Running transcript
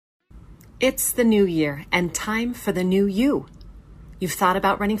It's the new year and time for the new you. You've thought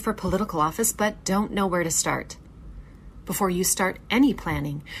about running for political office but don't know where to start. Before you start any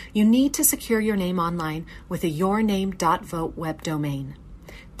planning, you need to secure your name online with a yourname.vote web domain.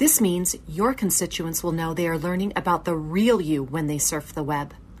 This means your constituents will know they are learning about the real you when they surf the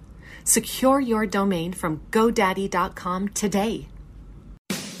web. Secure your domain from GoDaddy.com today.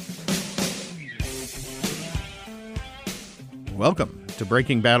 Welcome to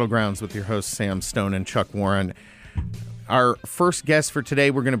Breaking Battlegrounds with your hosts Sam Stone and Chuck Warren. Our first guest for today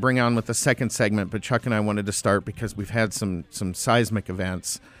we're going to bring on with the second segment, but Chuck and I wanted to start because we've had some seismic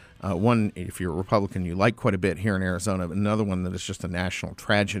events. One, if you're a Republican, you like quite a bit here in Arizona, but another one that is just a national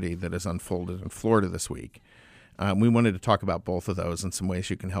tragedy that has unfolded in Florida this week. We wanted to talk about both of those and some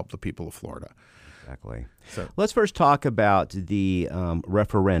ways you can help the people of Florida. Exactly. So let's first talk about the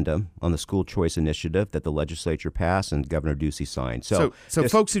referendum on the school choice initiative that the legislature passed and Governor Ducey signed. So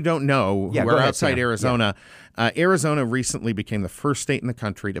folks who don't know, who are outside Arizona, Arizona recently became the first state in the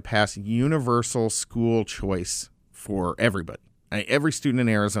country to pass universal school choice for everybody. Every student in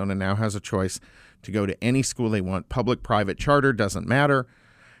Arizona now has a choice to go to any school they want. Public, private, charter, doesn't matter.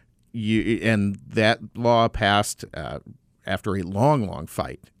 And that law passed after a long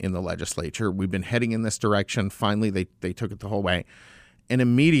fight in the legislature. We've been heading in this direction. Finally, they took it the whole way. And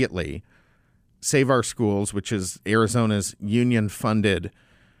immediately, Save Our Schools, which is Arizona's union-funded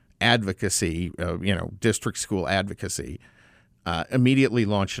advocacy, district school advocacy, immediately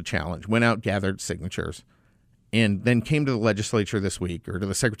launched a challenge, went out, gathered signatures, and then came to the legislature this week, or to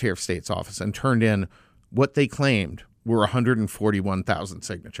the Secretary of State's office, and turned in what they claimed were 141,000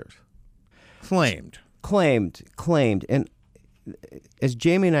 signatures. Claimed. And as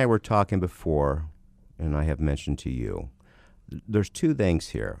Jamie and I were talking before, and I have mentioned to you, there's two things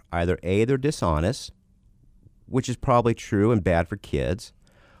here. Either A, they're dishonest, which is probably true and bad for kids,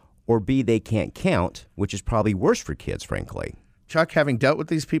 or B, they can't count, which is probably worse for kids, frankly. Chuck, having dealt with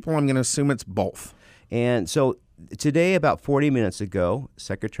these people, I'm going to assume it's both. And so today, about 40 minutes ago,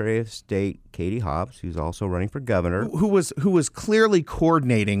 Secretary of State Katie Hobbs, who's also running for governor, who was clearly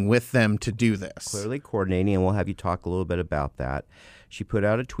coordinating with them to do this. And we'll have you talk a little bit about that. She put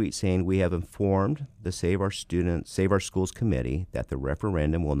out a tweet saying, "We have informed the Save Our Schools Committee that the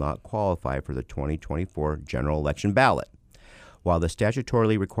referendum will not qualify for the 2024 general election ballot. While the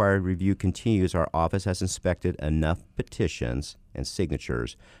statutorily required review continues, our office has inspected enough petitions and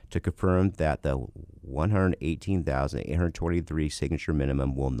signatures to confirm that the 118,823 signature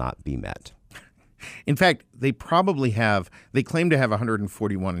minimum will not be met." In fact, they claim to have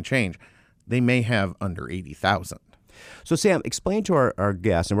 141 and change. They may have under 80,000. So, Sam, explain to our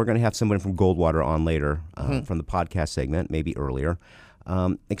guests, and we're going to have someone from Goldwater on later from the podcast segment, maybe earlier.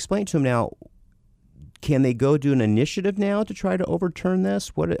 Explain to them now, can they go do an initiative now to try to overturn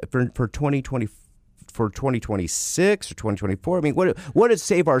this? What for 2020, for 2026 or 2024? I mean, what is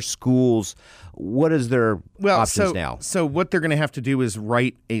Save Our Schools? What is their options now? So what they're going to have to do is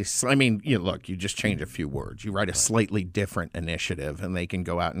write you just change a few words. You write a slightly different initiative, and they can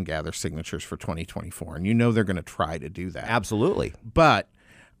go out and gather signatures for 2024. And they're going to try to do that. Absolutely. But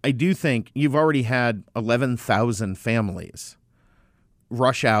I do think you've already had 11,000 families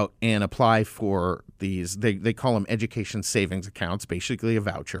rush out and apply for these. They call them education savings accounts, basically a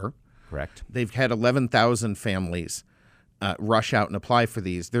voucher. Correct. They've had 11,000 families rush out and apply for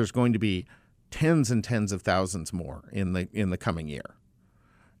these. There's going to be tens and tens of thousands more in the coming year.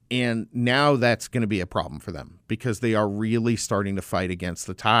 And now that's going to be a problem for them because they are really starting to fight against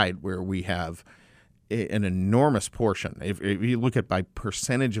the tide where we have an enormous portion. If you look at by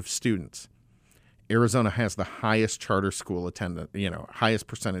percentage of students, Arizona has the highest charter school highest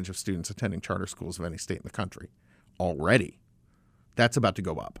percentage of students attending charter schools of any state in the country already. That's about to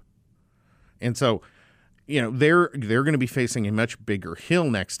go up. And so, they're going to be facing a much bigger hill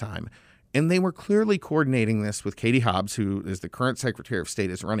next time. And they were clearly coordinating this with Katie Hobbs, who is the current Secretary of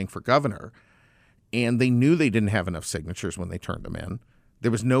State, is running for governor. And they knew they didn't have enough signatures when they turned them in.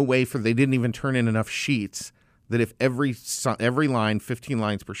 There was no way they didn't even turn in enough sheets that if every line, 15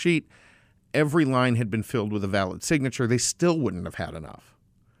 lines per sheet, every line had been filled with a valid signature, they still wouldn't have had enough.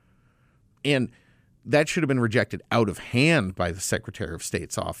 And that should have been rejected out of hand by the Secretary of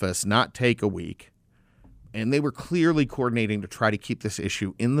State's office, not take a week. And they were clearly coordinating to try to keep this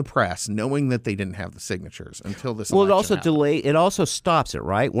issue in the press, knowing that they didn't have the signatures until this election happened. It also stops it,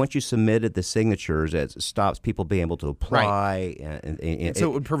 right? Once you submitted the signatures, it stops people being able to apply. Right. And so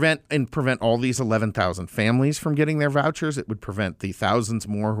it would prevent all these 11,000 families from getting their vouchers. It would prevent the thousands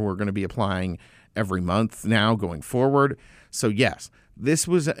more who are going to be applying every month now going forward. So yes, this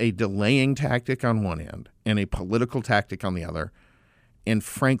was a delaying tactic on one end and a political tactic on the other. And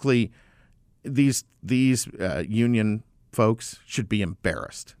frankly, these union folks should be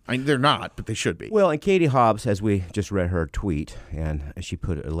embarrassed. I mean, they're not, but they should be. Well, and Katie Hobbs, as we just read her tweet, and she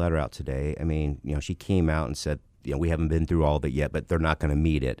put a letter out today, I mean, she came out and said, we haven't been through all of it yet, but they're not going to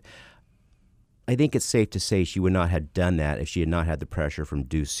meet it. I think it's safe to say she would not have done that if she had not had the pressure from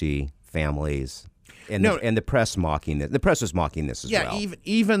Ducey, families, and the press mocking this. The press was mocking this as well. Yeah,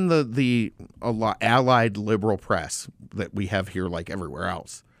 even the allied liberal press that we have here, like everywhere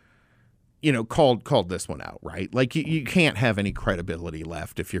else, called this one out, right? Like you can't have any credibility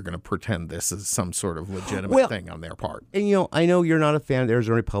left if you're going to pretend this is some sort of legitimate thing on their part. And I know you're not a fan of the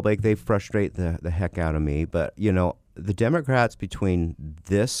Arizona Republic. They frustrate the heck out of me. But the Democrats, between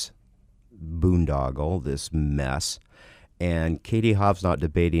this boondoggle, this mess, and Katie Hobbs not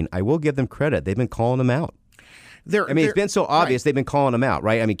debating, I will give them credit. They've been calling them out. It's been so obvious. Right. They've been calling them out,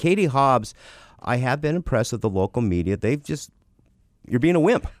 right? I mean, Katie Hobbs, I have been impressed with the local media. You're being a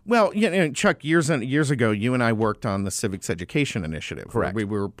wimp. Well, Chuck, years ago, you and I worked on the Civics Education Initiative. Correct. We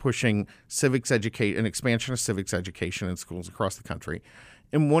were pushing an expansion of civics education in schools across the country.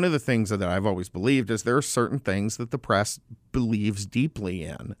 And one of the things that I've always believed is there are certain things that the press believes deeply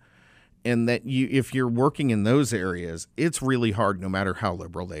in. And that if you're working in those areas, it's really hard, no matter how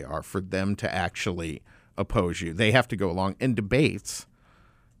liberal they are, for them to actually oppose you. They have to go along in debates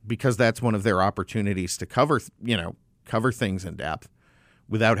because that's one of their opportunities to cover things in depth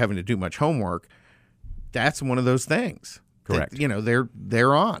without having to do much homework. That's one of those things. Correct. That,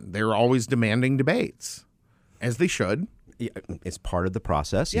 they're on. They're always demanding debates, as they should. It's part of the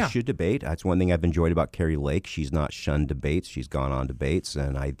process. Yeah. You should debate. That's one thing I've enjoyed about Carrie Lake. She's not shunned debates. She's gone on debates,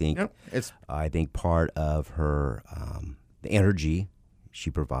 and I think part of her the energy she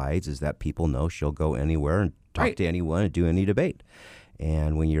provides is that people know she'll go anywhere and talk to anyone and do any debate.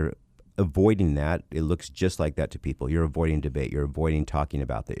 And when you're avoiding that, it looks just like that to people. You're avoiding debate. You're avoiding talking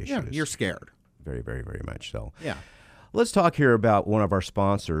about the issues. Yeah, you're scared. Very, very, very much so. Yeah. Let's talk here about one of our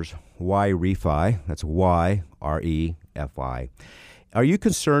sponsors, YREFI. That's Y-R-E-F-I. Are you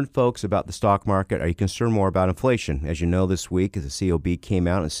concerned, folks, about the stock market? Are you concerned more about inflation? As you know, this week, the COB came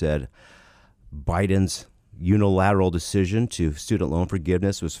out and said Biden's unilateral decision to student loan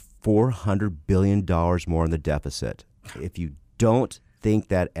forgiveness was $400 billion more in the deficit. If you don't think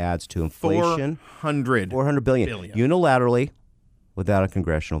that adds to inflation, $400 billion unilaterally without a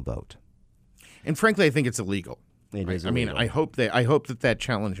congressional vote. And frankly, I think it's illegal. It is illegal. I hope that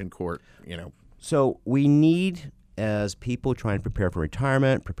challenge in court, So we need, as people trying to prepare for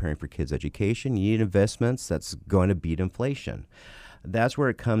retirement, preparing for kids' education, you need investments that's going to beat inflation. That's where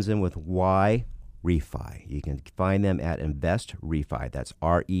it comes in with YREFI. You can find them at InvestRefi. That's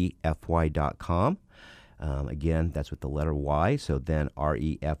REFY.com. Again, that's with the letter Y, so then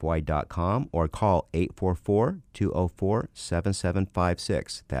REFY.com, or call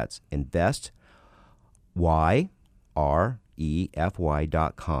 844-204-7756. That's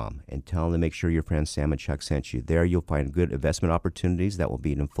InvestYREFY.com, and tell them to make sure your friend Sam and Chuck sent you. There you'll find good investment opportunities that will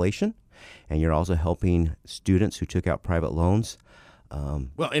beat inflation, and you're also helping students who took out private loans.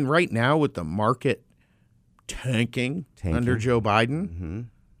 Well, and right now with the market tanking. Under Joe Biden,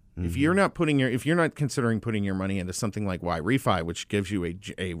 Mm-hmm. if you're not considering putting your money into something like YREFI, which gives you a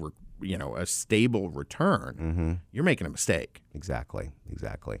stable return, you're making a mistake. Exactly.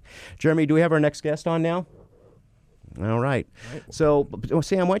 Jeremy, do we have our next guest on now? All right. So,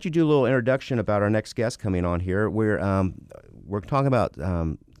 Sam, why don't you do a little introduction about our next guest coming on here? We're talking about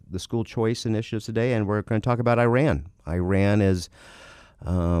the school choice initiatives today, and we're going to talk about Iran. Iran is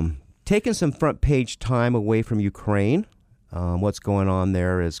taking some front page time away from Ukraine. What's going on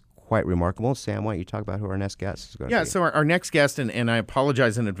there is quite remarkable. Sam, why don't you talk about who our next guest is going to be? So our next guest, and I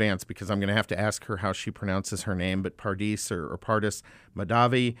apologize in advance because I'm going to have to ask her how she pronounces her name, but Pardis or Pardis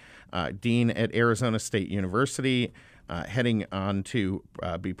Mahdavi, dean at Arizona State University, heading on to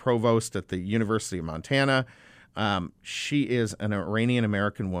be provost at the University of Montana. She is an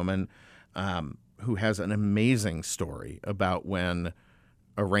Iranian-American woman who has an amazing story about when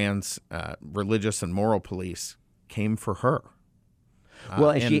Iran's religious and moral police came for her.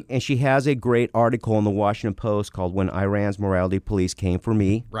 Well, and she has a great article in the Washington Post called "When Iran's Morality Police Came for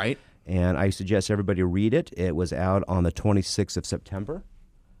Me." Right. And I suggest everybody read it. It was out on the 26th of September.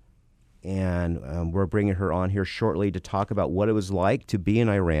 And we're bringing her on here shortly to talk about what it was like to be in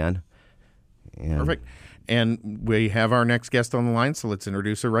Iran. Perfect. And we have our next guest on the line, so let's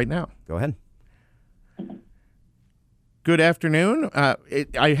introduce her right now. Go ahead. Good afternoon.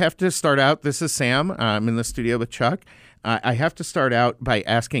 I have to start out. This is Sam. I'm in the studio with Chuck. I have to start out by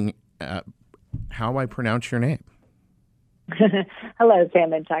asking how I pronounce your name. Hello,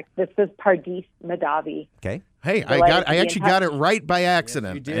 Sam and Chuck. This is Pardis Mahdavi. Okay. Hey, I actually got it right by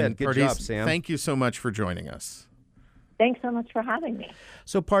accident. Yes, you did. And Good Pardis, job, Sam. Thank you so much for joining us. Thanks so much for having me.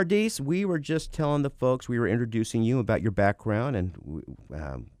 So, Pardis, we were just telling the folks, we were introducing you about your background, and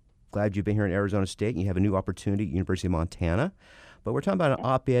glad you've been here in Arizona State, and you have a new opportunity at University of Montana. But we're talking about an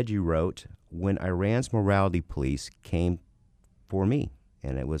op-ed you wrote when Iran's morality police came for me,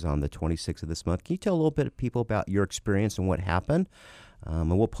 and it was on the 26th of this month. Can you tell a little bit of people about your experience and what happened?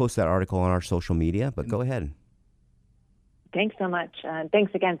 And we'll post that article on our social media, but go ahead. Thanks so much.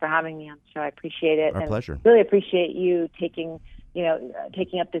 Thanks again for having me on the show. I appreciate it. Our pleasure. Really appreciate you taking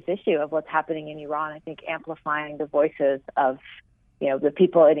up this issue of what's happening in Iran. I think amplifying the voices of, the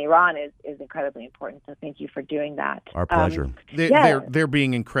people in Iran is incredibly important. So thank you for doing that. Our pleasure. They're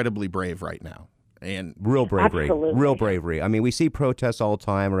being incredibly brave right now. And real bravery. Absolutely. Real bravery. I mean, we see protests all the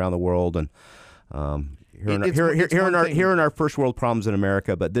time around the world, and here in our first world problems in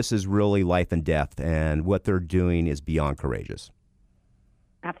America, but this is really life and death, and what they're doing is beyond courageous.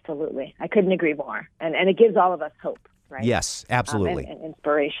 Absolutely. I couldn't agree more. And it gives all of us hope, right? Yes, absolutely. And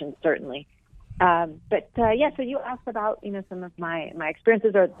inspiration, certainly. So you asked about, some of my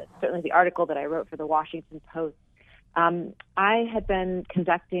experiences, or certainly the article that I wrote for the Washington Post. I had been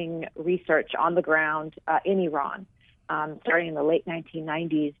conducting research on the ground in Iran, starting in the late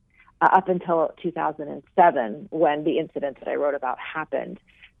 1990s, up until 2007, when the incident that I wrote about happened.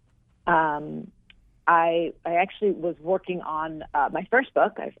 I actually was working on my first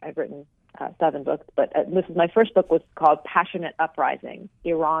book. I've written 7 books, but my first book was called Passionate Uprising,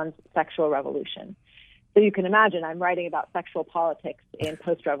 Iran's Sexual Revolution. So you can imagine I'm writing about sexual politics in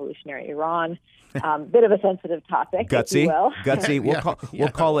post-revolutionary Iran. Bit of a sensitive topic, gutsy, if you will. Gutsy. We'll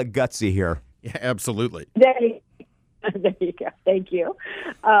call it gutsy here. Yeah, absolutely. There you go. Thank you.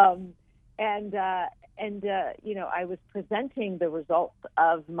 I was presenting the results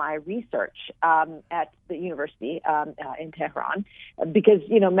of my research at the university in Tehran, because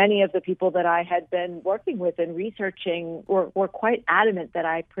many of the people that I had been working with and researching were quite adamant that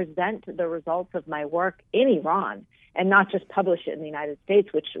I present the results of my work in Iran and not just publish it in the United States,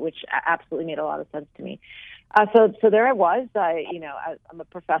 which absolutely made a lot of sense to me. So there I was. I'm a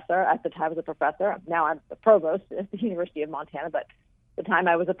professor. At the time, I was a professor. Now I'm the provost at the University of Montana, but at the time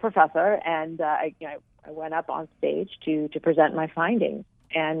I was a professor, and I went up on stage to present my findings.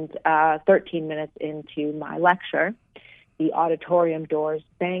 And 13 minutes into my lecture, the auditorium doors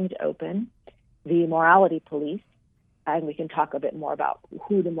banged open. The morality police, and we can talk a bit more about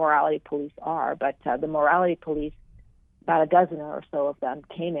who the morality police are, but the morality police, about a dozen or so of them,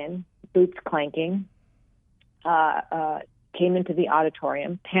 came in, boots clanking, came into the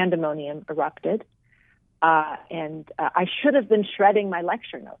auditorium. Pandemonium erupted. And I should have been shredding my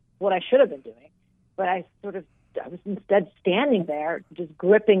lecture notes, what I should have been doing. But I was instead standing there, just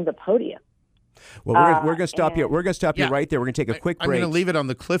gripping the podium. Well, we're going to stop you. We're going to stop you right there. We're going to take a quick break. I'm going to leave it on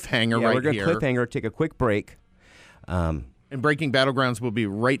the cliffhanger right here. We're going to cliffhanger, take a quick break. And Breaking Battlegrounds will be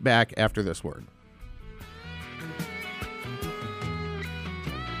right back after this word.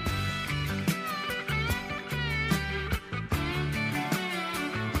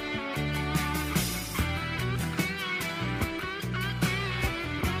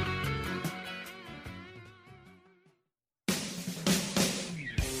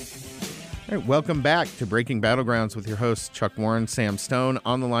 All right, welcome back to Breaking Battlegrounds with your hosts, Chuck Warren, Sam Stone.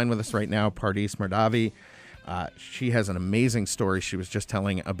 On the line with us right now, Pardis Mardavi. She has an amazing story she was just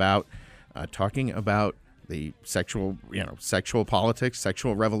telling about, talking about the sexual politics,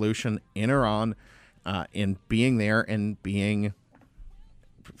 sexual revolution in Iran, and being there and being,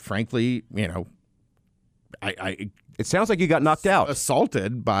 frankly, it sounds like you got knocked out.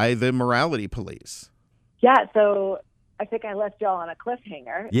 Assaulted by the morality police. Yeah, so I think I left y'all on a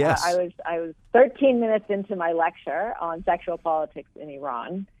cliffhanger. Yes. I was 13 minutes into my lecture on sexual politics in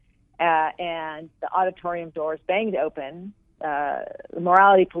Iran, and the auditorium doors banged open. The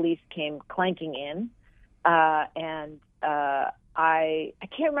morality police came clanking in, and I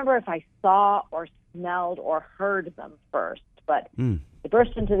can't remember if I saw or smelled or heard them first, but they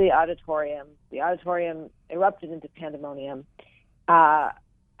burst into the auditorium. The auditorium erupted into pandemonium. At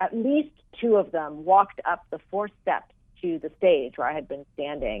least 2 of them walked up the 4 steps to the stage where I had been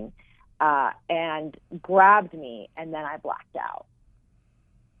standing, and grabbed me, and then I blacked out.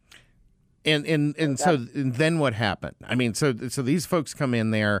 And so then what happened? I mean, so these folks come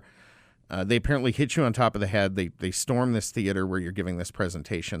in there. They apparently hit you on top of the head. They storm this theater where you're giving this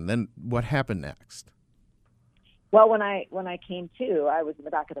presentation. Then what happened next? Well, when I came to, I was in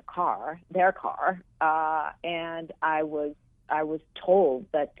the back of their car, and I was told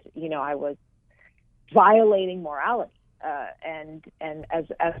that I was violating morality. and as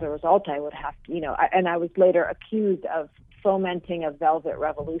a result, I would have to, and I was later accused of fomenting a velvet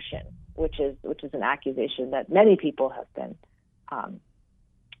revolution, which is an accusation that many people have been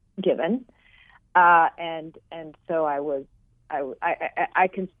given, and so I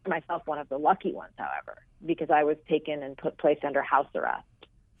consider myself one of the lucky ones, however, because I was taken and placed under house arrest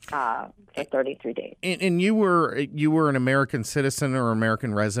for 33 days. And you were an American citizen or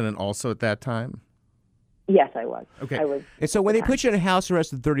American resident also at that time? Yes, I was. Okay. I was. And so when they put you in house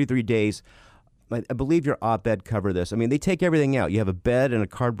arrest for 33 days, I believe your op-ed covered this. I mean, they take everything out. You have a bed and a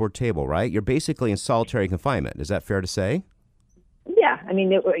cardboard table, right? You're basically in solitary confinement. Is that fair to say? Yeah. I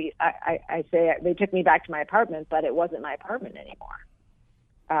mean, I say they took me back to my apartment, but it wasn't my apartment anymore.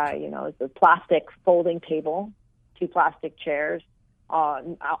 It was a plastic folding table, 2 plastic chairs.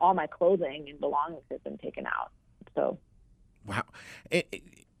 All my clothing and belongings had been taken out. So, wow.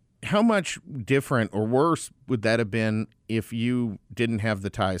 How much different or worse would that have been if you didn't have the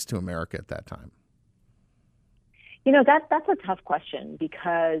ties to America at that time? That's a tough question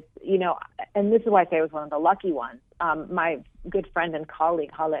because, and this is why I say I was one of the lucky ones. My good friend and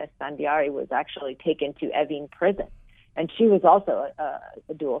colleague, Hala Esfandiari, was actually taken to Evin prison, and she was also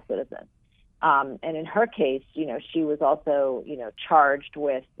a dual citizen. And in her case, she was also, charged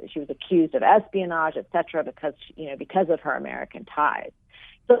with, she was accused of espionage, et cetera, because of her American ties.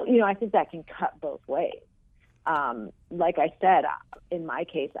 So, I think that can cut both ways. Like I said, in my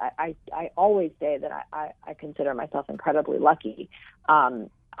case, I always say that I consider myself incredibly lucky.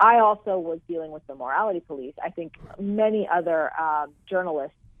 I also was dealing with the morality police. I think many other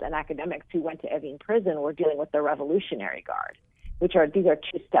journalists and academics who went to Evin prison were dealing with the Revolutionary Guard, these are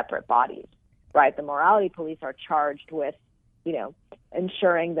 2 separate bodies. Right, the morality police are charged with,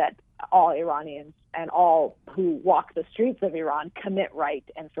 ensuring that all Iranians and all who walk the streets of Iran commit right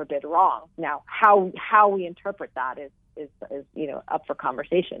and forbid wrong. Now, how we interpret that is up for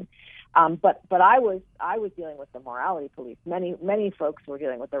conversation. But I was dealing with the morality police. Many folks were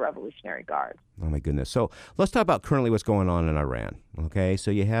dealing with the Revolutionary Guard. Oh my goodness! So let's talk about currently what's going on in Iran. Okay,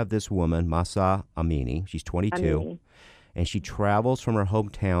 so you have this woman, Mahsa Amini. She's 22. And she travels from her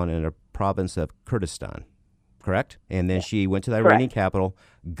hometown in a province of Kurdistan, correct? And then she went to the Iranian capital,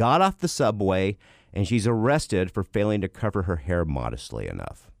 got off the subway, and she's arrested for failing to cover her hair modestly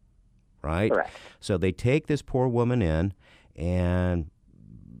enough, right? Correct. So they take this poor woman in, and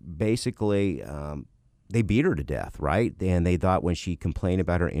basically they beat her to death, right? And they thought when she complained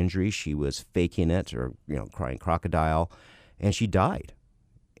about her injury, she was faking it or crying crocodile, and she died.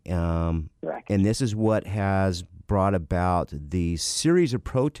 Correct. And this is what has brought about the series of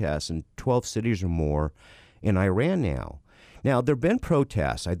protests in 12 cities or more in Iran now. Now, there have been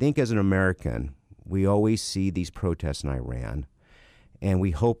protests. I think as an American, we always see these protests in Iran, and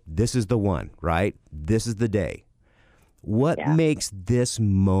we hope this is the one, right? This is the day. What makes this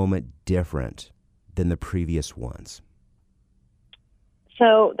moment different than the previous ones?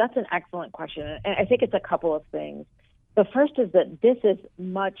 So that's an excellent question. And I think it's a couple of things. The first is that this is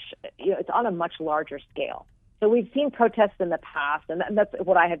it's on a much larger scale. So we've seen protests in the past, and that's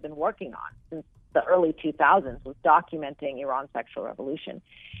what I have been working on since the early 2000s, was documenting Iran's sexual revolution.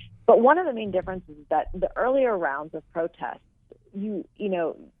 But one of the main differences is that the earlier rounds of protests,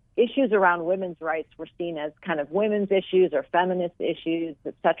 issues around women's rights were seen as kind of women's issues or feminist issues,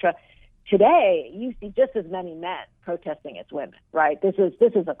 et cetera. Today, you see just as many men protesting as women, right? This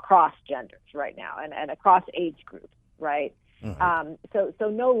is across genders right now and across age groups, right? Mm-hmm. So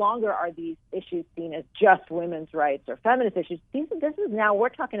no longer are these issues seen as just women's rights or feminist issues. This is now, we're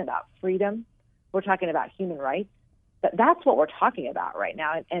talking about freedom. We're talking about human rights. That's what we're talking about right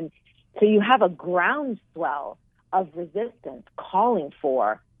now. And so you have a groundswell of resistance calling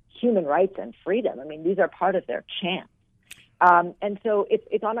for human rights and freedom. I mean, these are part of their chant. And so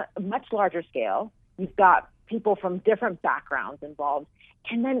it's on a much larger scale. You've got people from different backgrounds involved.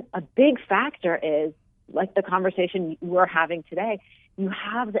 And then a big factor is, like the conversation we're having today, you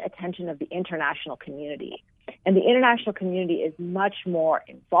have the attention of the international community. And the international community is much more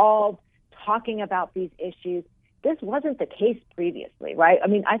involved, talking about these issues. This wasn't the case previously, right? I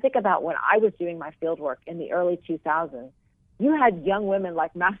mean, I think about when I was doing my fieldwork in the early 2000s, you had young women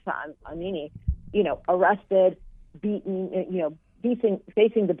like Mahsa Amini, arrested, beaten,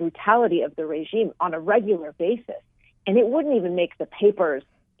 facing the brutality of the regime on a regular basis. And it wouldn't even make the papers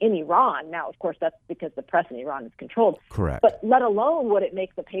in Iran. Now, of course, that's because the press in Iran is controlled. Correct. But let alone would it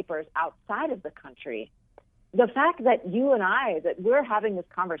make the papers outside of the country. The fact that you and I, that we're having this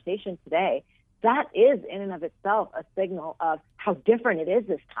conversation today, that is in and of itself a signal of how different it is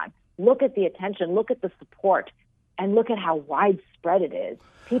this time. Look at the attention, look at the support. and look at how widespread it is.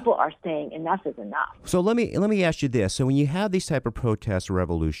 People are saying enough is enough. So let me ask you this. So when you have these type of protests or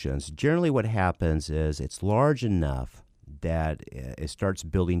revolutions, generally what happens is it's large enough that it starts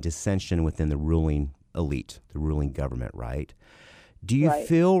building dissension within the ruling elite, the ruling government, right? Do you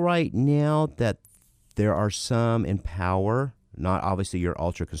feel right now that there are some in power, not obviously your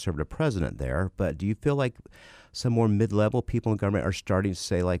ultra-conservative president there, but do you feel like some more mid-level people in government are starting to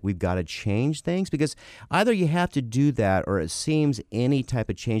say, like, we've got to change things? Because either you have to do that or it seems any type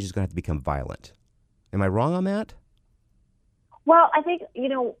of change is going to have to become violent. Am I wrong on that? Well, I think,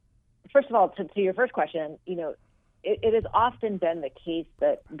 first of all, to your first question, it has often been the case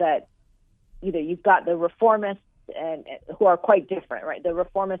that you've got the reformists and who are quite different, right? The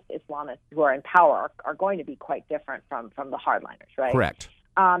reformist Islamists who are in power are going to be quite different from the hardliners, right? Correct.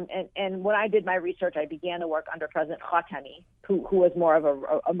 And when I did my research, I began to work under President Khatami, who was more of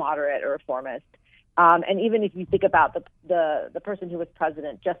a moderate or reformist. And even if you think about the person who was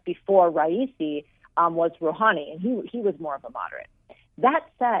president just before Raisi was Rouhani, and he was more of a moderate. That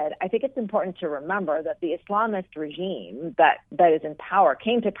said, I think it's important to remember that the Islamist regime that is in power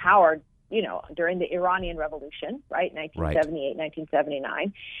came to power, during the Iranian Revolution, right, 1978,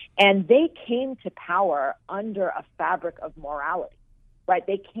 1979, and they came to power under a fabric of morality, right?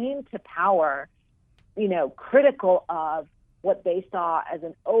 They came to power, critical of what they saw as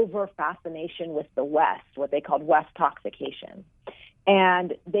an over-fascination with the West, what they called West-toxication.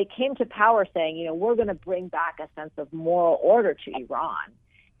 And they came to power saying, we're going to bring back a sense of moral order to Iran.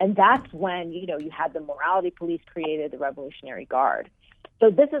 And that's when, you had the morality police created, the Revolutionary Guard. So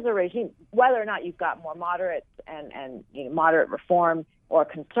this is a regime, whether or not you've got more moderates and moderate reform or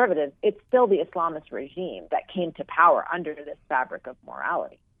conservatives, it's still the Islamist regime that came to power under this fabric of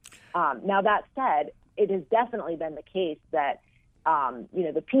morality. Now, that said, it has definitely been the case that,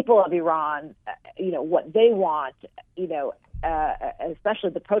 the people of Iran, what they want, especially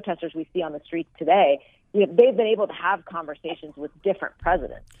the protesters we see on the streets today, they've been able to have conversations with different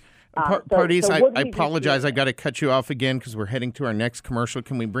presidents. Pardis, I apologize. I got to cut you off again because we're heading to our next commercial.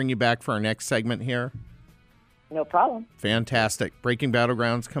 Can we bring you back for our next segment here? No problem. Fantastic. Breaking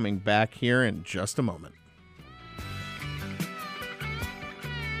Battlegrounds coming back here in just a moment.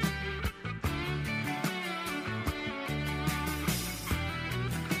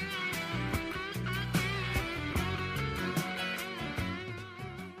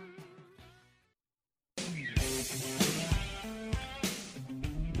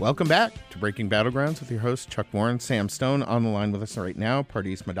 Welcome back to Breaking Battlegrounds with your host, Chuck Warren. Sam Stone on the line with us right now.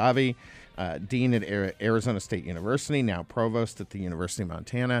 Pardis Mahdavi, Dean at Arizona State University, now Provost at the University of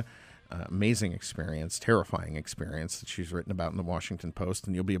Montana. Amazing experience, terrifying experience that she's written about in the Washington Post,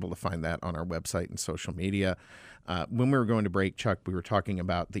 and you'll be able to find that on our website and social media. When we were going to break, Chuck, we were talking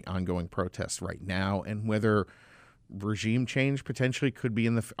about the ongoing protests right now and whether regime change potentially could be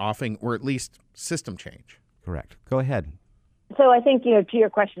in the offing, or at least system change. Correct. Go ahead. So I think, to your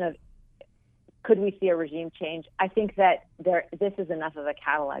question of could we see a regime change, I think that this is enough of a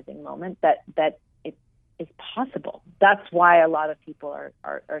catalyzing moment that it is possible. That's why a lot of people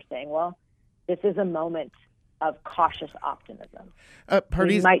are saying, well, this is a moment of cautious optimism.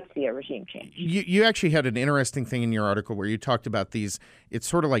 We might see a regime change. You actually had an interesting thing in your article where you talked about these. It's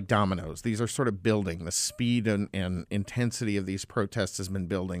sort of like dominoes. These are sort of building. The speed and intensity of these protests has been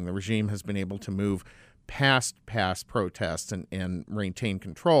building. The regime has been able to move past protests and maintain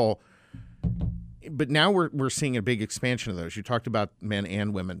control. But now we're seeing a big expansion of those. You talked about men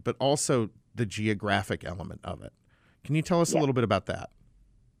and women, but also the geographic element of it. Can you tell us a little bit about that?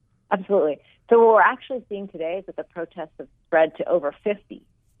 Absolutely. So what we're actually seeing today is that the protests have spread to over 50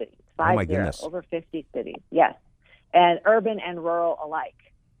 cities. Oh, my goodness. Over 50 cities, yes. And urban and rural alike.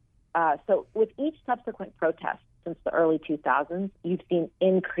 So with each subsequent protest since the early 2000s, you've seen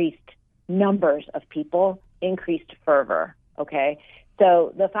increased numbers of people, increased fervor, okay?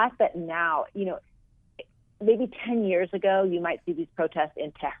 So the fact that now, maybe 10 years ago, you might see these protests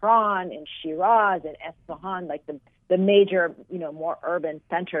in Tehran, in Shiraz, in Isfahan, like the major, more urban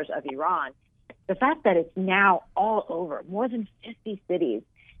centers of Iran. The fact that it's now all over, more than 50 cities,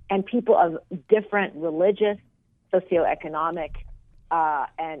 and people of different religious, socioeconomic,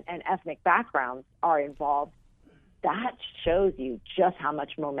 and ethnic backgrounds are involved, that shows you just how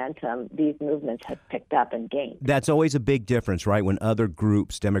much momentum these movements have picked up and gained. That's always a big difference, right? When other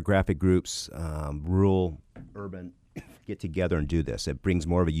groups, demographic groups, rural, urban, get together and do this. It brings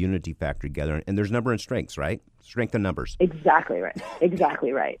more of a unity factor together. And there's number and strengths, right? Strength and numbers. Exactly right.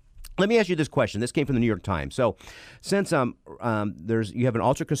 Exactly right. Let me ask you this question. This came from the New York Times. So since you have an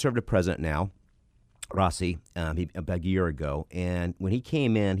ultra-conservative president now, Rossi, about a year ago. And when he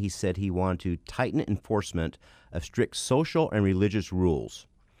came in, he said he wanted to tighten enforcement of strict social and religious rules.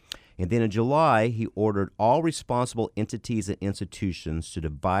 And then in July, he ordered all responsible entities and institutions to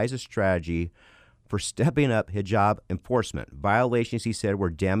devise a strategy for stepping up hijab enforcement. Violations, he said, were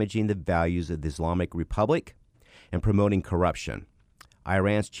damaging the values of the Islamic Republic and promoting corruption.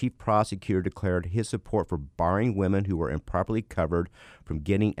 Iran's chief prosecutor declared his support for barring women who were improperly covered from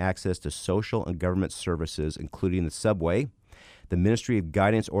getting access to social and government services, including the subway. The Ministry of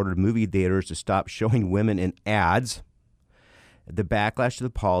Guidance ordered movie theaters to stop showing women in ads. The backlash to the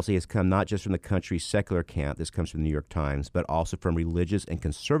policy has come not just from the country's secular camp, this comes from the New York Times, but also from religious and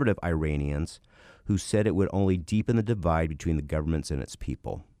conservative Iranians who said it would only deepen the divide between the governments and its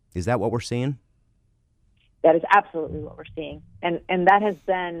people. Is that what we're seeing? That is absolutely what we're seeing. And that has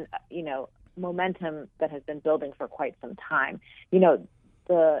been, momentum that has been building for quite some time. The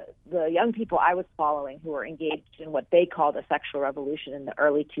young people I was following who were engaged in what they called a sexual revolution in the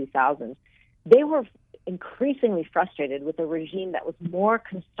early 2000s, they were increasingly frustrated with a regime that was more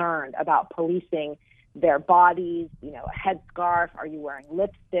concerned about policing their bodies, a headscarf, are you wearing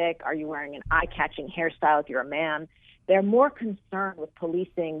lipstick, are you wearing an eye-catching hairstyle if you're a man. They're more concerned with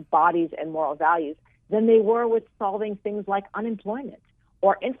policing bodies and moral values than they were with solving things like unemployment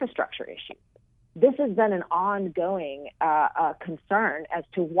or infrastructure issues. This has been an ongoing concern as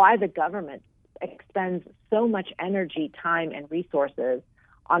to why the government expends so much energy, time, and resources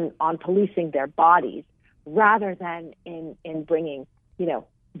on policing their bodies rather than in bringing,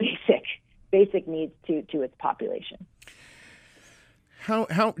 basic needs to its population. How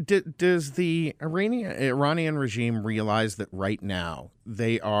does the Iranian regime realize that right now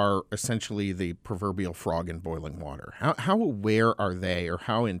they are essentially the proverbial frog in boiling water? How aware are they, or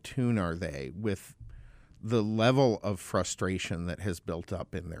how in tune are they with the level of frustration that has built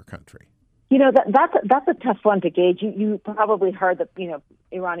up in their country? That's a tough one to gauge. You probably heard that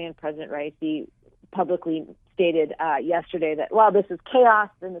Iranian President Raisi publicly stated yesterday that this is chaos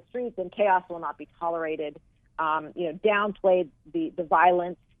in the streets and chaos will not be tolerated. Downplayed the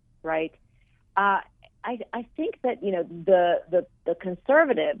violence, right? I think that the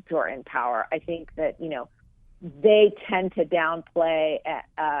conservatives who are in power, I think that they tend to downplay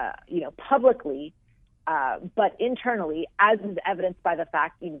publicly, but internally, as is evidenced by the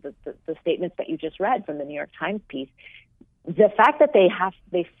fact the statements that you just read from the New York Times piece, the fact that they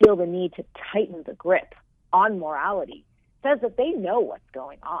feel the need to tighten the grip on morality says that they know what's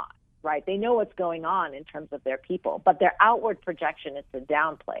going on. Right, they know what's going on in terms of their people, but their outward projection is to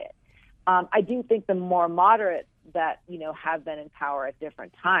downplay it. I do think the more moderates that have been in power at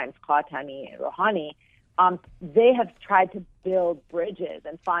different times, Khatami and Rouhani, they have tried to build bridges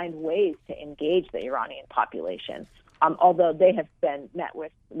and find ways to engage the Iranian population. Although they have been met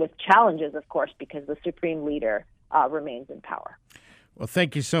with challenges, of course, because the supreme leader remains in power. Well,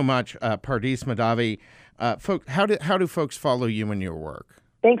 thank you so much, Pardis Mahdavi. How do folks follow you and your work?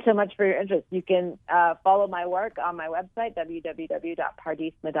 Thanks so much for your interest. You can follow my work on my website,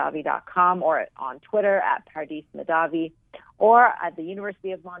 www.pardismahdavi.com, or on Twitter @PardisMahdavi, or at the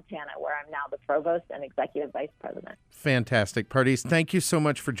University of Montana, where I'm now the provost and executive vice president. Fantastic. Pardis, thank you so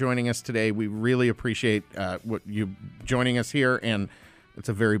much for joining us today. We really appreciate what you joining us here, and it's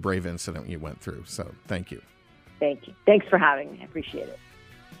a very brave incident you went through, so thank you. Thank you. Thanks for having me. I appreciate it.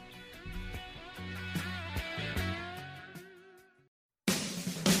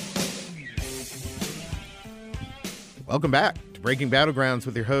 Welcome back to Breaking Battlegrounds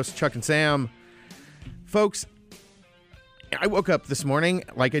with your hosts, Chuck and Sam. Folks, I woke up this morning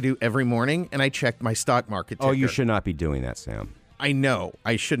like I do every morning, and I checked my stock market ticker. Oh, you should not be doing that, Sam. I know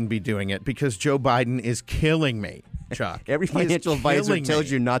I shouldn't be doing it because Joe Biden is killing me, Chuck. Every financial advisor tells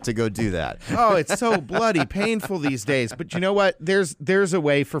you not to go do that. Oh, it's so bloody painful these days. But you know what? There's a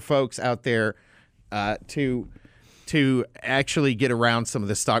way for folks out there to actually get around some of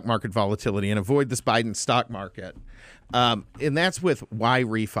the stock market volatility and avoid this Biden stock market. And that's with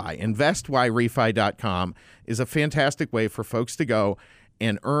YRefi. InvestYRefi.com is a fantastic way for folks to go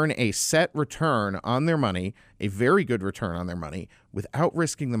and earn a set return on their money, a very good return on their money, without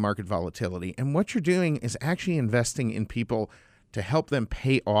risking the market volatility. And what you're doing is actually investing in people to help them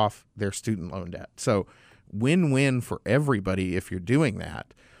pay off their student loan debt. So win-win for everybody if you're doing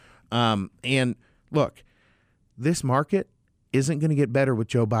that. And look, this market isn't going to get better with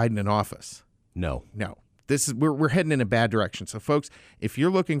Joe Biden in office. No. We're heading in a bad direction. So, folks, if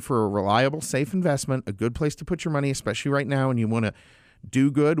you're looking for a reliable, safe investment, a good place to put your money, especially right now, and you want to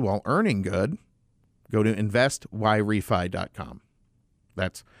do good while earning good, go to investyrefy.com.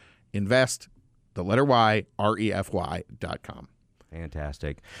 That's invest, the letter Y, REFY.com.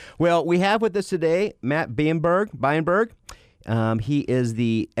 Fantastic. Well, we have with us today Matt Bienberg. He is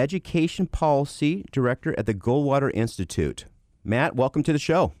the Education Policy Director at the Goldwater Institute. Matt, welcome to the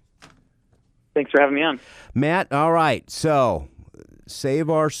show. Thanks for having me on. Matt, all right. So, Save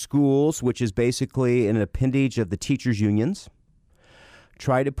Our Schools, which is basically an appendage of the teachers' unions,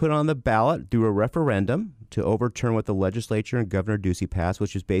 tried to put on the ballot through a referendum to overturn what the legislature and Governor Ducey passed,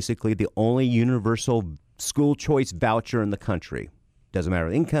 which is basically the only universal school choice voucher in the country. Doesn't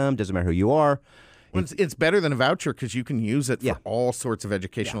matter income, doesn't matter who you are. Well, it's better than a voucher because you can use it for all sorts of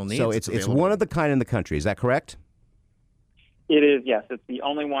educational needs. So it's one of the kind in the country. Is that correct? It is, yes. It's the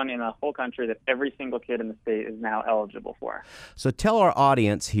only one in the whole country that every single kid in the state is now eligible for. So tell our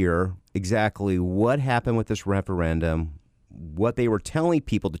audience here exactly what happened with this referendum, what they were telling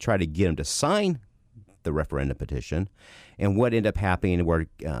people to try to get them to sign the referendum petition, and what ended up happening where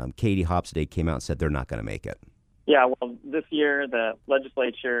Katie Hofstede came out and said they're not going to make it. Yeah, well, this year the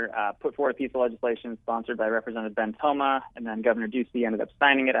legislature put forward a piece of legislation sponsored by Representative Ben Toma, and then Governor Ducey ended up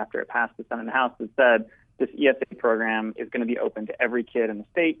signing it after it passed the Senate and House that said this ESA program is going to be open to every kid in the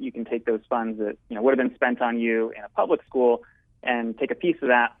state. You can take those funds that would have been spent on you in a public school and take a piece of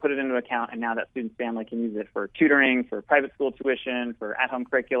that, put it into an account, and now that student's family can use it for tutoring, for private school tuition, for at-home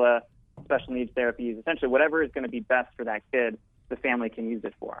curricula, special needs therapies, essentially whatever is going to be best for that kid, the family can use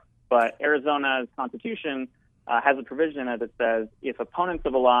it for. But Arizona's Constitution has a provision in it that says if opponents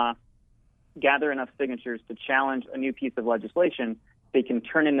of a law gather enough signatures to challenge a new piece of legislation, they can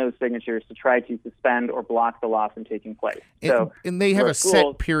turn in those signatures to try to suspend or block the law from taking place. And they have a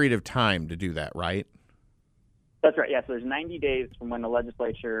set period of time to do that, right? That's right, yeah. So there's 90 days from when the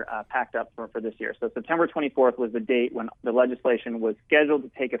legislature packed up for this year. So September 24th was the date when the legislation was scheduled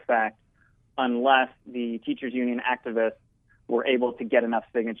to take effect unless the teachers union activists were able to get enough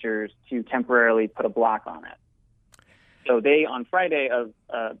signatures to temporarily put a block on it. So they, on Friday of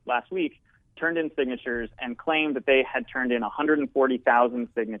last week, turned in signatures and claimed that they had turned in 140,000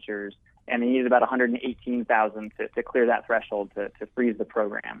 signatures, and they needed about 118,000 to clear that threshold to freeze the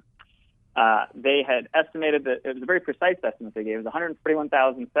program. They had estimated that it was a very precise estimate they gave. It was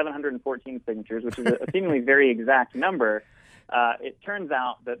 141,714 signatures, which is a seemingly very exact number. It turns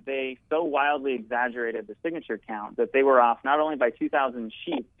out that they so wildly exaggerated the signature count that they were off not only by 2,000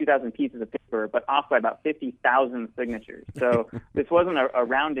 sheets, 2,000 pieces of paper, but off by about 50,000 signatures. So this wasn't a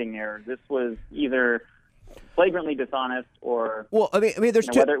rounding error. This was either flagrantly dishonest or whether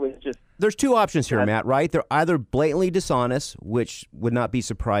it was just... There's two options here, Matt, right? They're either blatantly dishonest, which would not be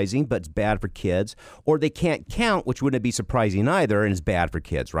surprising, but it's bad for kids, or they can't count, which wouldn't be surprising either, and is bad for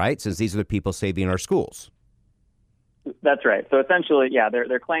kids, right? Since these are the people saving our schools. That's right. So essentially,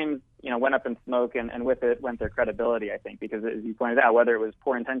 their claims, went up in smoke, and with it went their credibility, I think, because as you pointed out, whether it was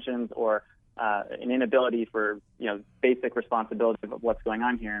poor intentions or an inability for, basic responsibility of what's going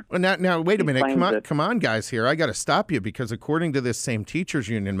on here. Well, now, wait a minute. Come on, guys here. I got to stop you because according to this same teachers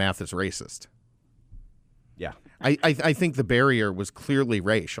union, math is racist. Yeah. I think the barrier was clearly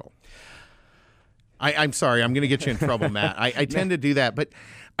racial. I'm sorry. I'm going to get you in trouble, Matt. I tend to do that, but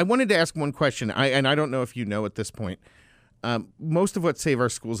I wanted to ask one question, and I don't know if you know at this point. Most of what Save Our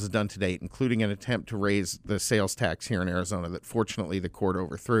Schools has done to date, including an attempt to raise the sales tax here in Arizona that fortunately the court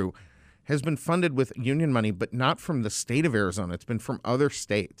overthrew, has been funded with union money, but not from the state of Arizona. It's been from other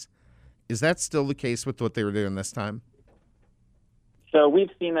states. Is that still the case with what they were doing this time? So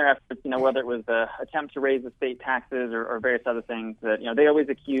we've seen their efforts, whether it was the attempt to raise the state taxes or various other things that, they always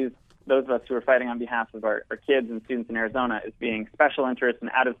accuse those of us who are fighting on behalf of our kids and students in Arizona as being special interests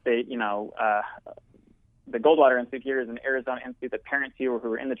and out of state, the Goldwater Institute here is an Arizona institute. The parents here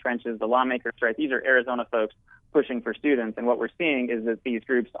who are in the trenches, the lawmakers, right? These are Arizona folks pushing for students. And what we're seeing is that these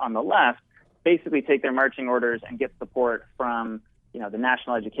groups on the left basically take their marching orders and get support from, the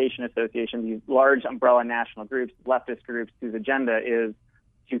National Education Association, these large umbrella national groups, leftist groups whose agenda is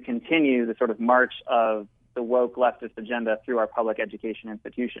to continue the sort of march of the woke leftist agenda through our public education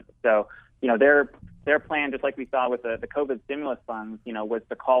institutions. So, their plan, just like we saw with the COVID stimulus funds, was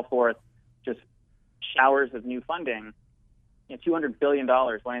to call forth just showers of new funding. $200 billion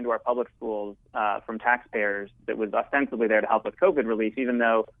went into our public schools from taxpayers that was ostensibly there to help with COVID relief, even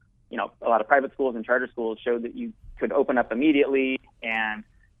though, a lot of private schools and charter schools showed that you could open up immediately. And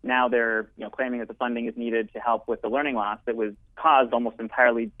now they're, claiming that the funding is needed to help with the learning loss that was caused almost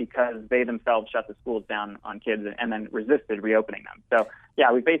entirely because they themselves shut the schools down on kids and then resisted reopening them. So,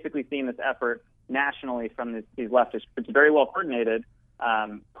 we've basically seen this effort nationally from these leftists. It's very well coordinated,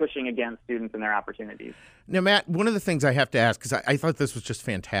 pushing against students and their opportunities. Now, Matt, one of the things I have to ask, because I thought this was just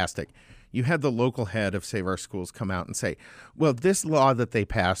fantastic, you had the local head of Save Our Schools come out and say, well, this law that they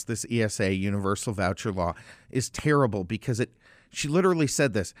passed, this ESA, Universal Voucher Law, is terrible because it She literally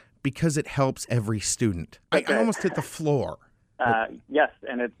said this, because it helps every student. I almost hit the floor. Yes,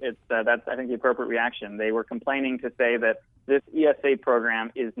 and that's, I think, the appropriate reaction. They were complaining to say that this ESA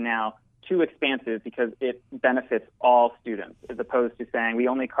program is now too expansive because it benefits all students, as opposed to saying we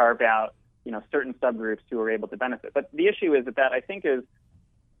only carved out, certain subgroups who are able to benefit. But the issue is that I think is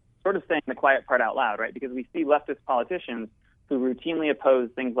sort of saying the quiet part out loud, right? Because we see leftist politicians who routinely oppose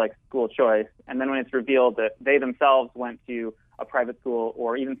things like school choice, and then when it's revealed that they themselves went to a private school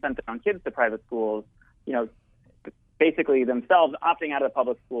or even sent their own kids to private schools, basically themselves opting out of the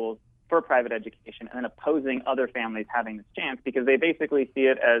public schools for private education and then opposing other families having this chance because they basically see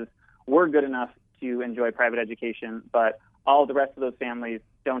it as we're good enough to enjoy private education, but all the rest of those families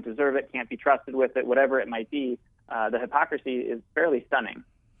don't deserve it, can't be trusted with it, whatever it might be. The hypocrisy is fairly stunning.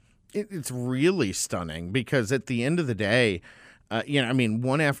 It's really stunning because at the end of the day,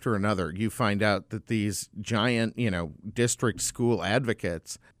 one after another, you find out that these giant, district school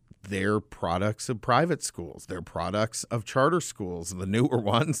advocates, they're products of private schools. They're products of charter schools. The newer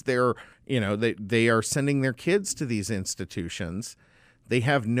ones, they are sending their kids to these institutions. They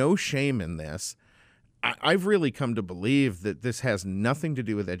have no shame in this. I've really come to believe that this has nothing to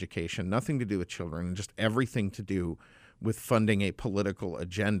do with education, nothing to do with children, and just everything to do with funding a political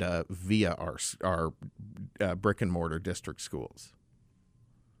agenda via our brick and mortar district schools.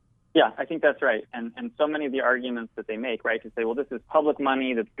 Yeah, I think that's right. And so many of the arguments that they make, right, to say, well, this is public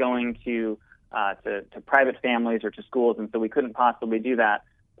money that's going to private families or to schools, and so we couldn't possibly do that.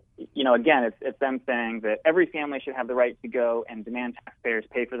 Again, it's them saying that every family should have the right to go and demand taxpayers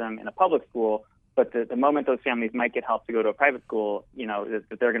pay for them in a public school, but the moment those families might get help to go to a private school, that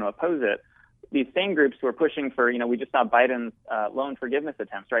they're going to oppose it. These same groups who are pushing for, we just saw Biden's loan forgiveness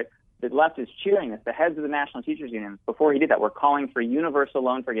attempts, right? The left is cheering this. The heads of the National Teachers Union, before he did that, were calling for universal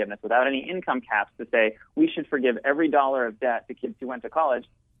loan forgiveness without any income caps to say we should forgive every dollar of debt to kids who went to college.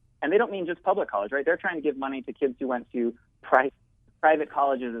 And they don't mean just public college, right? They're trying to give money to kids who went to private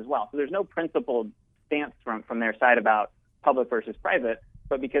colleges as well. So there's no principled stance from their side about public versus private.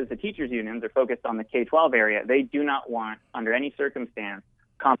 But because the teachers unions are focused on the K-12 area, they do not want, under any circumstance,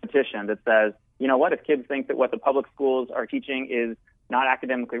 competition that says, if kids think that what the public schools are teaching is not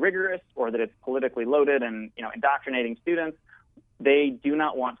academically rigorous or that it's politically loaded and, indoctrinating students, they do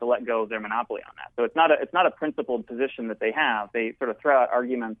not want to let go of their monopoly on that. So it's not a principled position that they have. They sort of throw out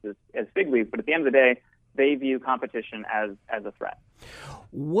arguments as fig leaves, but at the end of the day, they view competition as a threat.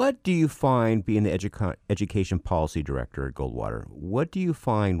 What do you find, being the education policy director at Goldwater, what do you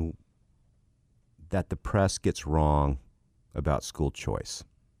find that the press gets wrong about school choice?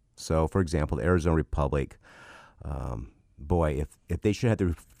 So, for example, the Arizona Republic, if they should have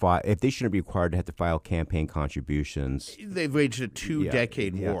to if they shouldn't be required to have to file campaign contributions, they've waged a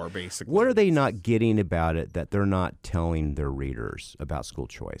two-decade war, basically. What are they not getting about it that they're not telling their readers about school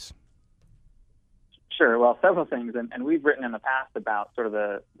choice? Sure. Well, several things, and we've written in the past about sort of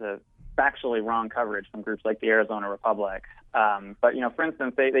the factually wrong coverage from groups like the Arizona Republic. But for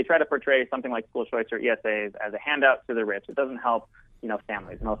instance, they try to portray something like school choice or ESAs as a handout to the rich. It doesn't help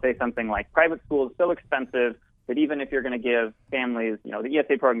families, and they'll say something like private school is so expensive that even if you're going to give families, the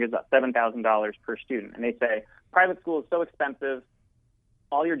ESA program gives about $7,000 per student, and they say private school is so expensive,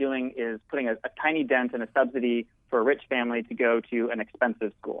 all you're doing is putting a tiny dent in a subsidy for a rich family to go to an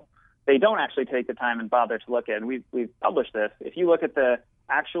expensive school. They don't actually take the time and bother to look at, and we've published this. If you look at the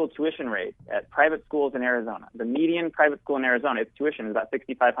actual tuition rate at private schools in Arizona, the median private school in Arizona, its tuition is about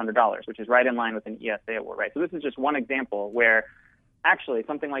 $6,500, which is right in line with an ESA award, right? So this is just one example where actually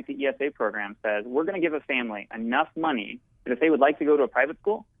something like the ESA program says we're going to give a family enough money that if they would like to go to a private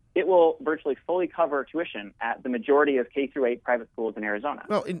school, it will virtually fully cover tuition at the majority of K-8 private schools in Arizona.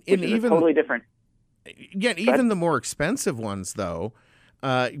 Well, which is even totally different. Yeah, even the more expensive ones, though,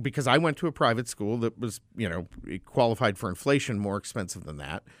 because I went to a private school that was, qualified for inflation, more expensive than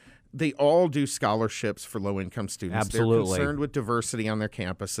that. They all do scholarships for low-income students. Absolutely. They're concerned with diversity on their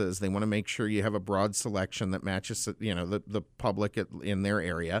campuses. They want to make sure you have a broad selection that matches, the public in their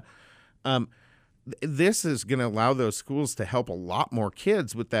area. This is going to allow those schools to help a lot more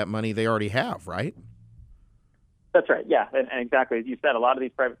kids with that money they already have, right? That's right, yeah, and exactly. As you said, a lot of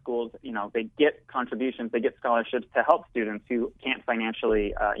these private schools, they get contributions, they get scholarships to help students who can't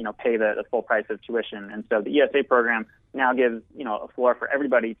financially, pay the full price of tuition. And so the ESA program now gives, a floor for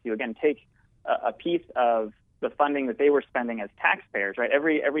everybody to, again, take a piece of the funding that they were spending as taxpayers, right?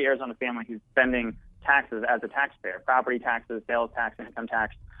 Every Arizona family who's spending taxes as a taxpayer, property taxes, sales tax, income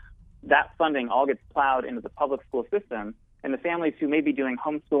tax, that funding all gets plowed into the public school system. And the families who may be doing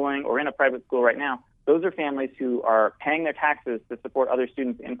homeschooling or in a private school right now, those are families who are paying their taxes to support other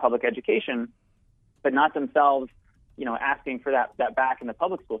students in public education, but not themselves, asking for that back in the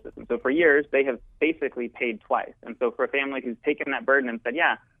public school system. So for years, they have basically paid twice. And so for a family who's taken that burden and said,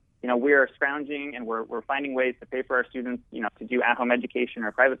 we're scrounging and we're finding ways to pay for our students, to do at-home education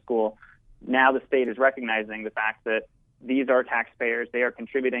or private school, now the state is recognizing the fact that these are taxpayers. They are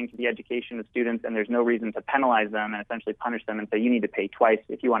contributing to the education of students, and there's no reason to penalize them and essentially punish them and say you need to pay twice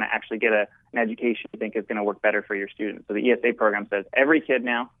if you want to actually get an education you think is going to work better for your students. So the ESA program says every kid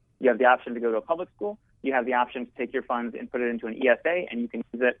now, you have the option to go to a public school. You have the option to take your funds and put it into an ESA, and you can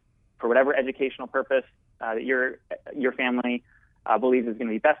use it for whatever educational purpose that your family believes is going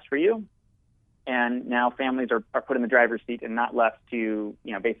to be best for you. And now families are put in the driver's seat and not left to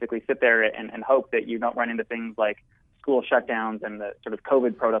basically sit there and hope that you don't run into things like school shutdowns and the sort of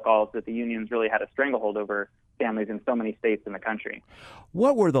COVID protocols that the unions really had a stranglehold over families in so many states in the country.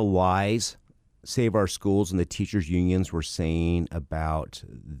 What were the lies Save Our Schools and the teachers' unions were saying about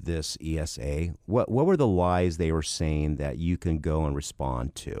this ESA? What were the lies they were saying that you can go and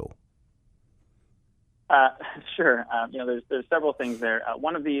respond to? Sure. There's several things there.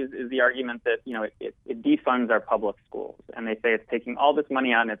 One of these is the argument that, it defunds our public schools. And they say it's taking all this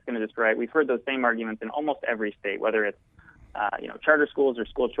money out and it's going to destroy it. We've heard those same arguments in almost every state, whether it's, charter schools or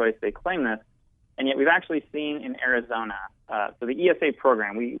school choice, they claim this. And yet we've actually seen in Arizona, so the ESA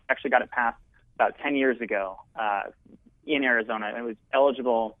program, we actually got it passed about 10 years ago in Arizona. It was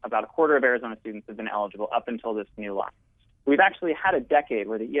eligible, about a quarter of Arizona students have been eligible up until this new law. We've actually had a decade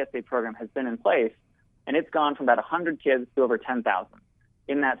where the ESA program has been in place, and it's gone from about 100 kids to over 10,000.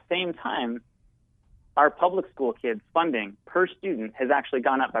 In that same time, our public school kids' funding per student has actually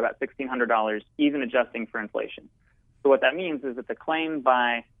gone up by about $1,600, even adjusting for inflation. So what that means is that the claim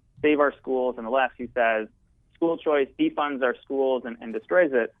by Save Our Schools and the left, who says school choice defunds our schools and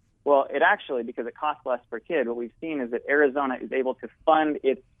destroys it, well, it actually, because it costs less per kid, what we've seen is that Arizona is able to fund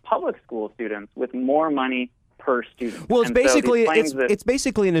its public school students with more money per student. Well, it's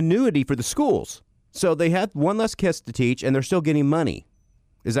basically an annuity for the schools. So they have one less kids to teach, and they're still getting money.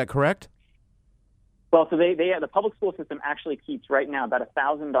 Is that correct? Well, so the public school system actually keeps right now about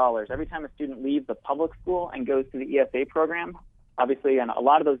 $1,000 every time a student leaves the public school and goes to the ESA program. Obviously, and a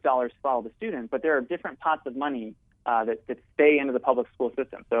lot of those dollars follow the student, but there are different pots of money that stay into the public school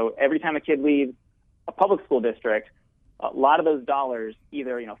system. So every time a kid leaves a public school district, a lot of those dollars,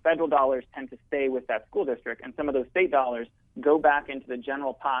 either federal dollars, tend to stay with that school district, and some of those state dollars go back into the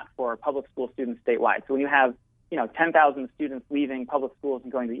general pot for public school students statewide. So when you have 10,000 students leaving public schools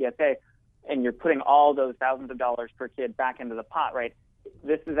and going to the ESA, and you're putting all those thousands of dollars per kid back into the pot, right?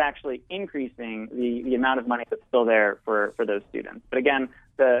 This is actually increasing the amount of money that's still there for those students. But again,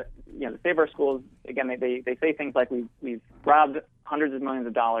 the Save Our Schools, again, they say things like we've robbed hundreds of millions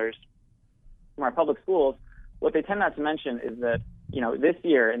of dollars from our public schools. What they tend not to mention is that this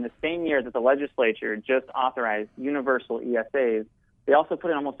year, in the same year that the legislature just authorized universal ESAs, they also put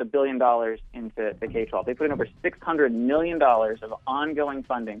in almost $1 billion into the K-12. They put in over $600 million of ongoing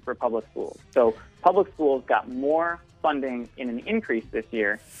funding for public schools. So public schools got more funding in an increase this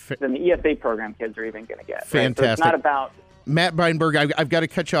year than the ESA program kids are even going to get. Fantastic. Right? So it's not about... Matt Beinberg, I've got to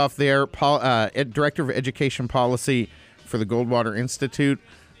cut you off there. Director of Education Policy for the Goldwater Institute.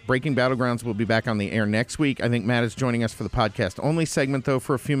 Breaking Battlegrounds will be back on the air next week. I think Matt is joining us for the podcast only segment, though,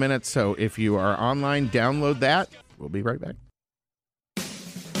 for a few minutes. So if you are online, download that. We'll be right back.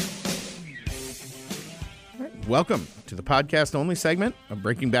 Welcome to the podcast only segment of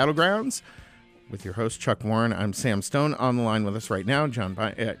Breaking Battlegrounds with your host, Chuck Warren. I'm Sam Stone. On the line with us right now,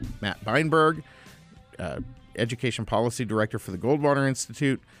 Matt Beinberg, Education Policy Director for the Goldwater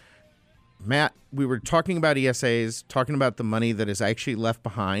Institute. Matt, we were talking about ESAs, talking about the money that is actually left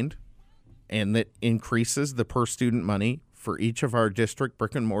behind and that increases the per student money for each of our district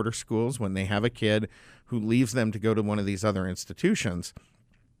brick and mortar schools when they have a kid who leaves them to go to one of these other institutions.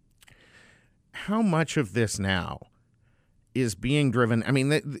 How much of this now is being driven? I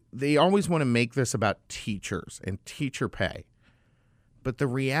mean, they always want to make this about teachers and teacher pay. But the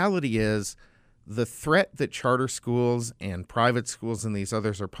reality is the threat that charter schools and private schools and these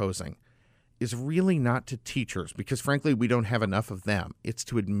others are posing is really not to teachers because, frankly, we don't have enough of them. It's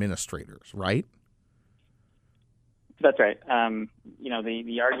to administrators, right? That's right.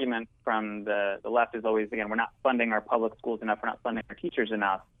 The argument from the left is always, again, we're not funding our public schools enough. We're not funding our teachers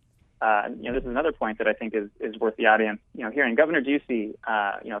enough. This is another point that I think is worth the audience, hearing. Governor Ducey,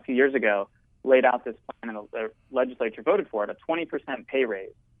 a few years ago, laid out this plan and the legislature voted for it, a 20% pay raise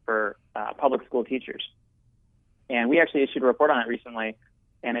for public school teachers. And we actually issued a report on it recently,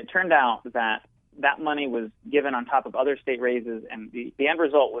 and it turned out that money was given on top of other state raises, and the end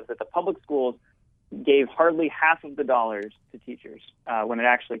result was that the public schools gave hardly half of the dollars to teachers when it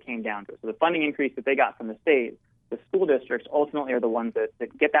actually came down to it. So the funding increase that they got from the state the school districts ultimately are the ones that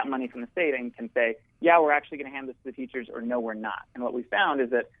get that money from the state and can say, yeah, we're actually going to hand this to the teachers, or no, we're not. And what we found is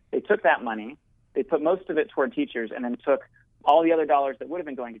that they took that money, they put most of it toward teachers, and then took all the other dollars that would have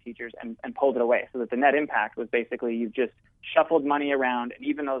been going to teachers and pulled it away, so that the net impact was basically you've just shuffled money around. And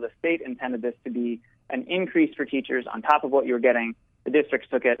even though the state intended this to be an increase for teachers on top of what you were getting, the districts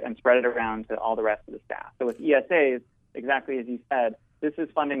took it and spread it around to all the rest of the staff. So with ESAs, exactly as you said, this is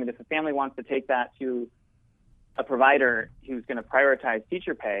funding that if a family wants to take that to a provider who's going to prioritize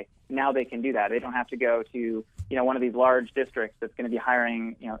teacher pay, now they can do that. They don't have to go to, one of these large districts that's going to be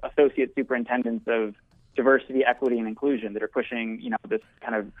hiring, associate superintendents of diversity, equity, and inclusion that are pushing, this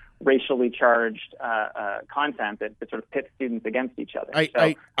kind of racially charged content that sort of pits students against each other.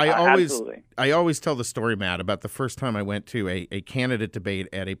 I always tell the story, Matt, about the first time I went to a candidate debate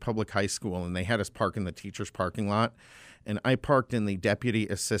at a public high school, and they had us park in the teachers' parking lot, and I parked in the Deputy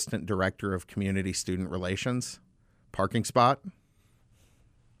Assistant Director of Community Student Relations parking spot.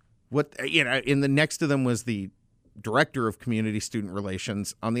 In the next to them was the Director of Community Student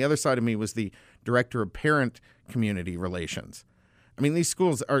Relations. On the other side of me was the Director of Parent Community Relations. I mean, these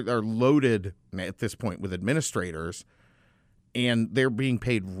schools are loaded at this point with administrators, and they're being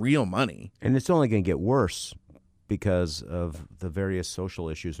paid real money. And it's only going to get worse because of the various social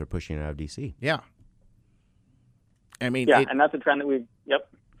issues they're pushing out of D.C. Yeah. I mean, and that's a trend that we've,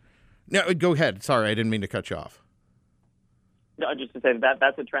 No, go ahead. Sorry, I didn't mean to cut you off. No, just to say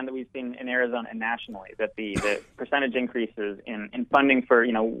that's a trend that we've seen in Arizona and nationally, that the percentage increases in funding for,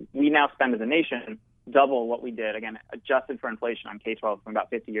 we now spend as a nation double what we did, again, adjusted for inflation on K-12 from about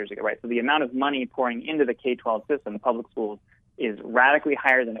 50 years ago, right? So the amount of money pouring into the K-12 system, the public schools, is radically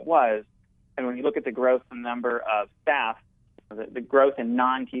higher than it was. And when you look at the growth in the number of staff, the growth in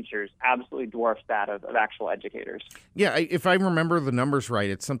non-teachers absolutely dwarfs that of actual educators. Yeah, if I remember the numbers right,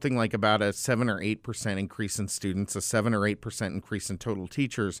 it's something like about a 7 or 8% increase in students, a 7 or 8% increase in total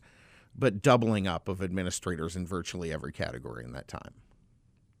teachers, but doubling up of administrators in virtually every category in that time.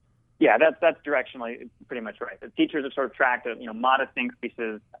 Yeah, that's directionally pretty much right. The teachers have sort of tracked modest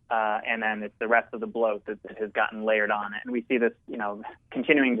increases, and then it's the rest of the bloat that has gotten layered on it. And we see this,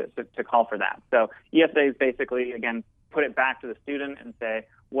 continuing to call for that. So ESAs basically, again, put it back to the student and say,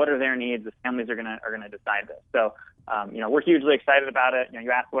 what are their needs? The families are gonna decide this. So, we're hugely excited about it. You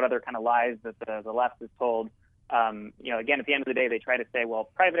ask what other kind of lies that the left is told. Again, at the end of the day, they try to say,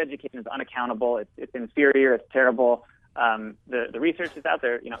 well, private education is unaccountable. It's inferior. It's terrible. The research that's out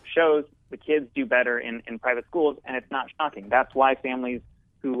there, shows the kids do better in private schools, and it's not shocking. That's why families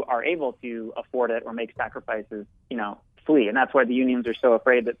who are able to afford it or make sacrifices, flee. And that's why the unions are so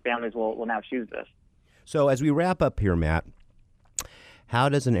afraid that families will now choose this. So as we wrap up here, Matt, how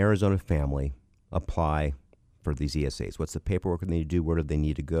does an Arizona family apply for these ESAs? What's the paperwork they need to do? Where do they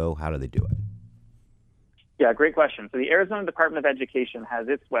need to go? How do they do it? Yeah, great question. So the Arizona Department of Education has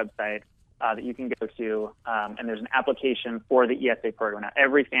its website that you can go to, and there's an application for the ESA program. Now,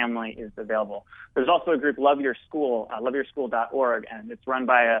 every family is available. There's also a group, Love Your School, loveyourschool.org, and it's run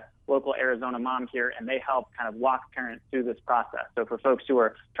by a local Arizona mom here, and they help kind of walk parents through this process. So for folks who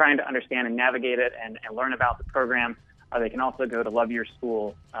are trying to understand and navigate it and learn about the program, they can also go to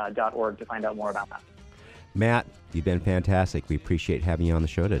loveyourschool.org to find out more about that. Matt, you've been fantastic. We appreciate having you on the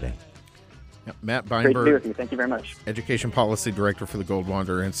show today. Yep, Matt Beinberg, great to be with you. Thank you very much. Education Policy Director for the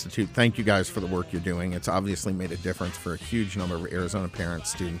Goldwater Institute. Thank you guys for the work you're doing. It's obviously made a difference for a huge number of Arizona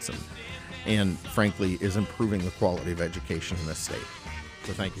parents, students, and frankly, is improving the quality of education in this state.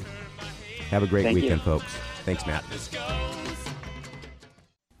 So thank you. Have a great weekend, folks. Thanks, Matt.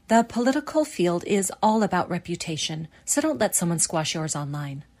 The political field is all about reputation, so don't let someone squash yours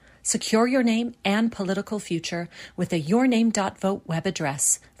online. Secure your name and political future with a yourname.vote web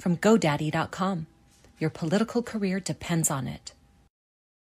address from GoDaddy.com. Your political career depends on it.